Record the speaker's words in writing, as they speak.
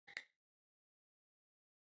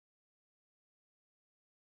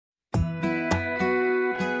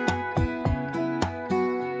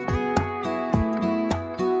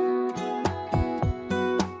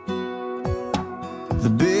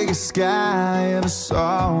prettiest sky I ever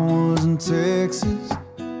saw was in Texas.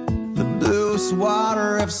 The bluest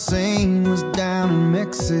water I've seen was down in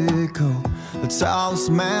Mexico. The tallest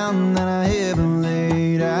mountain that I ever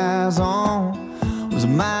laid eyes on was a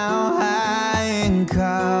mile high in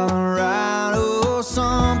Colorado.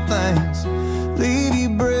 Some things leave you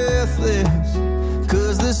breathless,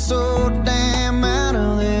 'cause they're so damn out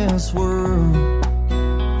of this world.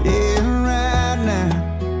 And right now,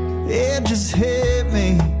 it just hit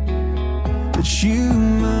me that you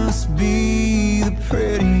must be the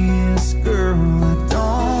prettiest girl. I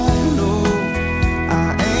don't know, I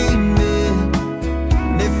ain't met.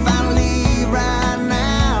 And if I leave right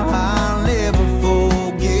now, I'll never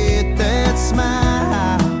forget that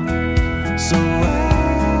smile. So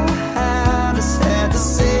I just had to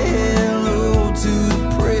say hello to the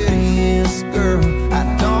prettiest girl. I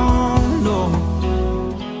don't know,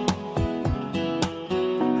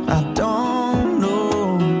 I don't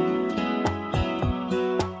know.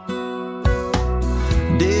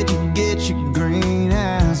 Did you get your green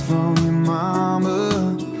eyes from your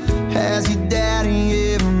mama? Has your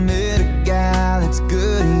daddy ever met a guy that's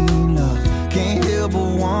good enough? Can't help but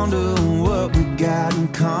wonder what we got in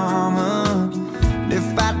common. And if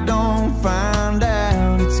I don't find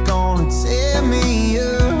out, it's gonna tear me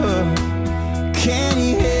up. Can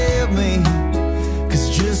you help me? 'Cause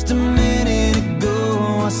just a minute ago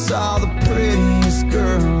I saw the prettiest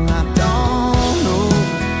girl. I don't know,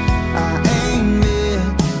 I ain't met.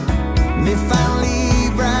 And if I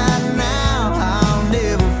leave right now, I'll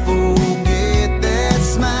never forget that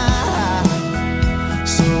smile.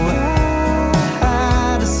 So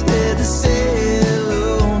I just had to say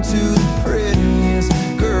hello to the prettiest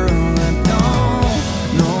girl. I don't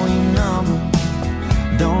know your number,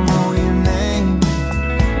 don't know your name,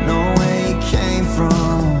 know where you came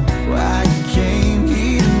from, why you came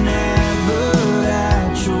here tonight. But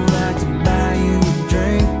I'd sure like to buy you a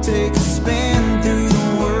drink, take a spin through the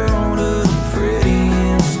world of the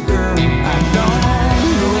prettiest girl. I don't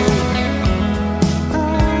know,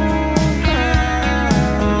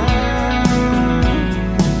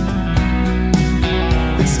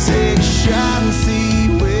 let's take a shot and see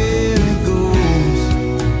where it goes.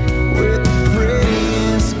 With the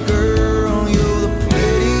prettiest girl, you're the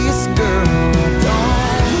prettiest girl. I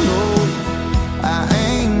don't know, I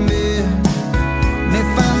ain't met. And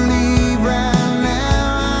if I leave right now,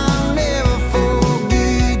 I'll never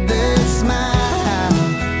forget that smile.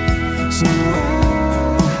 So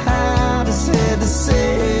I just had to say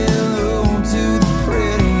hello to the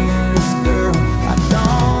prettiest girl. I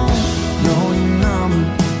don't know your number,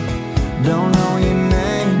 don't know your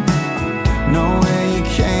name, know where you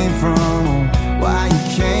came from, or why you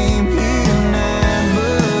came here tonight.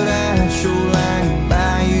 But I'd sure like to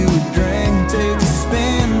buy you a drink, take a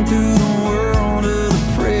spin through the world of the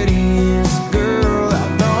prettiest girl. I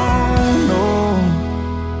don't know.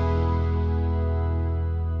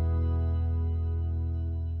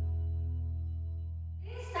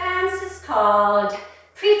 This dance is called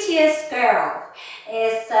Prettiest Girl.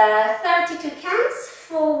 It's 32 counts,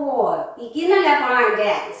 forward, beginner level line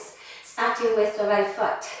dance, starting with the right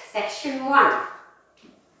foot. Section 1.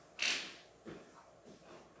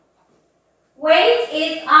 Weight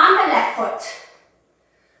is on the left foot.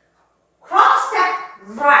 Cross step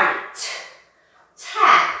right.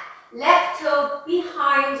 Tap left toe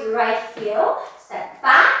behind right heel. Step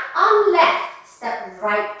back on left. Step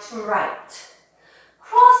right to right.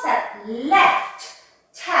 Cross step left.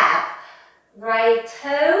 Tap right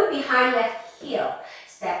toe behind left heel.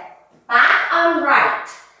 Step back on right.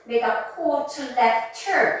 Make a quarter left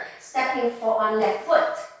turn. Stepping forward on left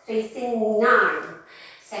foot. Facing 9.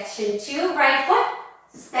 Section 2, right foot.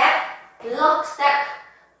 Step, lock, step,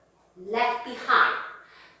 left behind.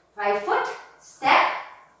 Right foot, step,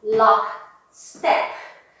 lock, step.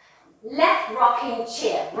 Left rocking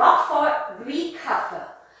chair. Rock forward, recover.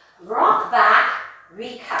 Rock back,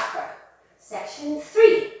 recover. Section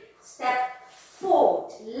 3, step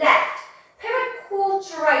forward, left. Pivot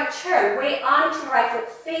quarter right turn, way onto right foot,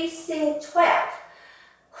 facing 12.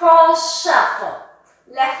 Cross shuffle.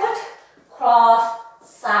 Left foot, cross,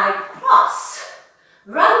 side cross.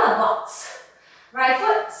 Rumba box. Right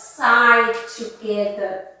foot, side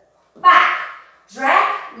together, back. Drag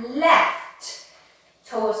left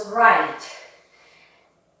towards right.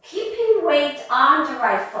 Keeping weight on the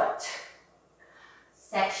right foot.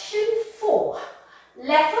 Section 4.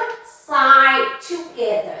 Left foot, side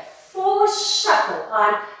together. Forward shuffle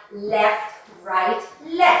on left, right,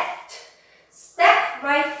 left. Step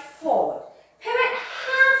right forward. Pivot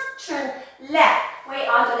half turn left, way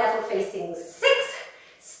on the level facing 6.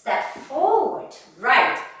 Step forward,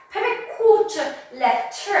 right. Pivot quarter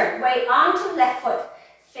left turn, weight onto left foot,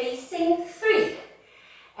 facing 3.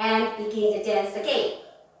 And begin the dance again.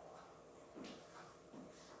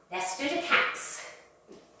 Let's do the counts.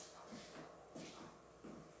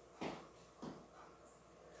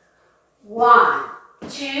 1,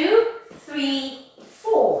 2, 3,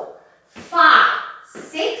 4, 5,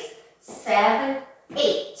 6, 7,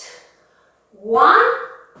 8. 1,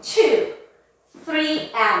 2,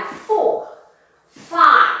 3, and 4,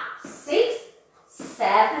 5, 6,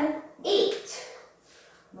 7, 8.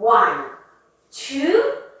 1,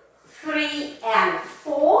 2, 3, and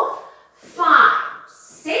 4, 5,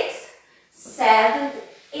 6, 7,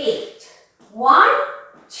 8. 1,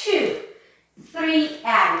 2, 3,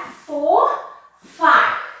 and 4,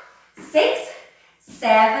 5, 6,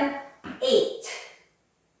 7, 8.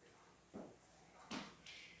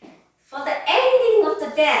 For the ending of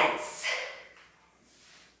the dance,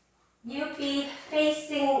 you'll be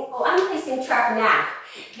facing, oh, I'm facing trap now.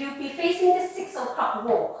 You'll be facing the 6 o'clock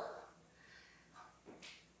wall.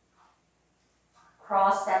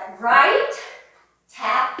 Cross step right,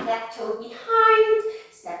 tap left toe behind,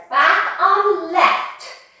 step back on left.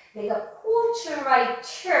 Make a quarter right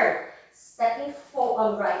turn, stepping forward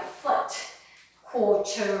on right foot.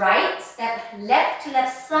 Quarter right, step left to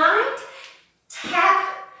left side,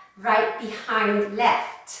 tap right behind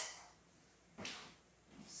left.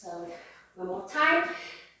 So one more time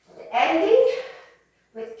for the ending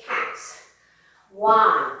with counts.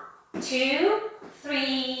 1, 2,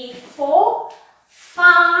 3, 4,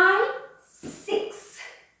 5, 6,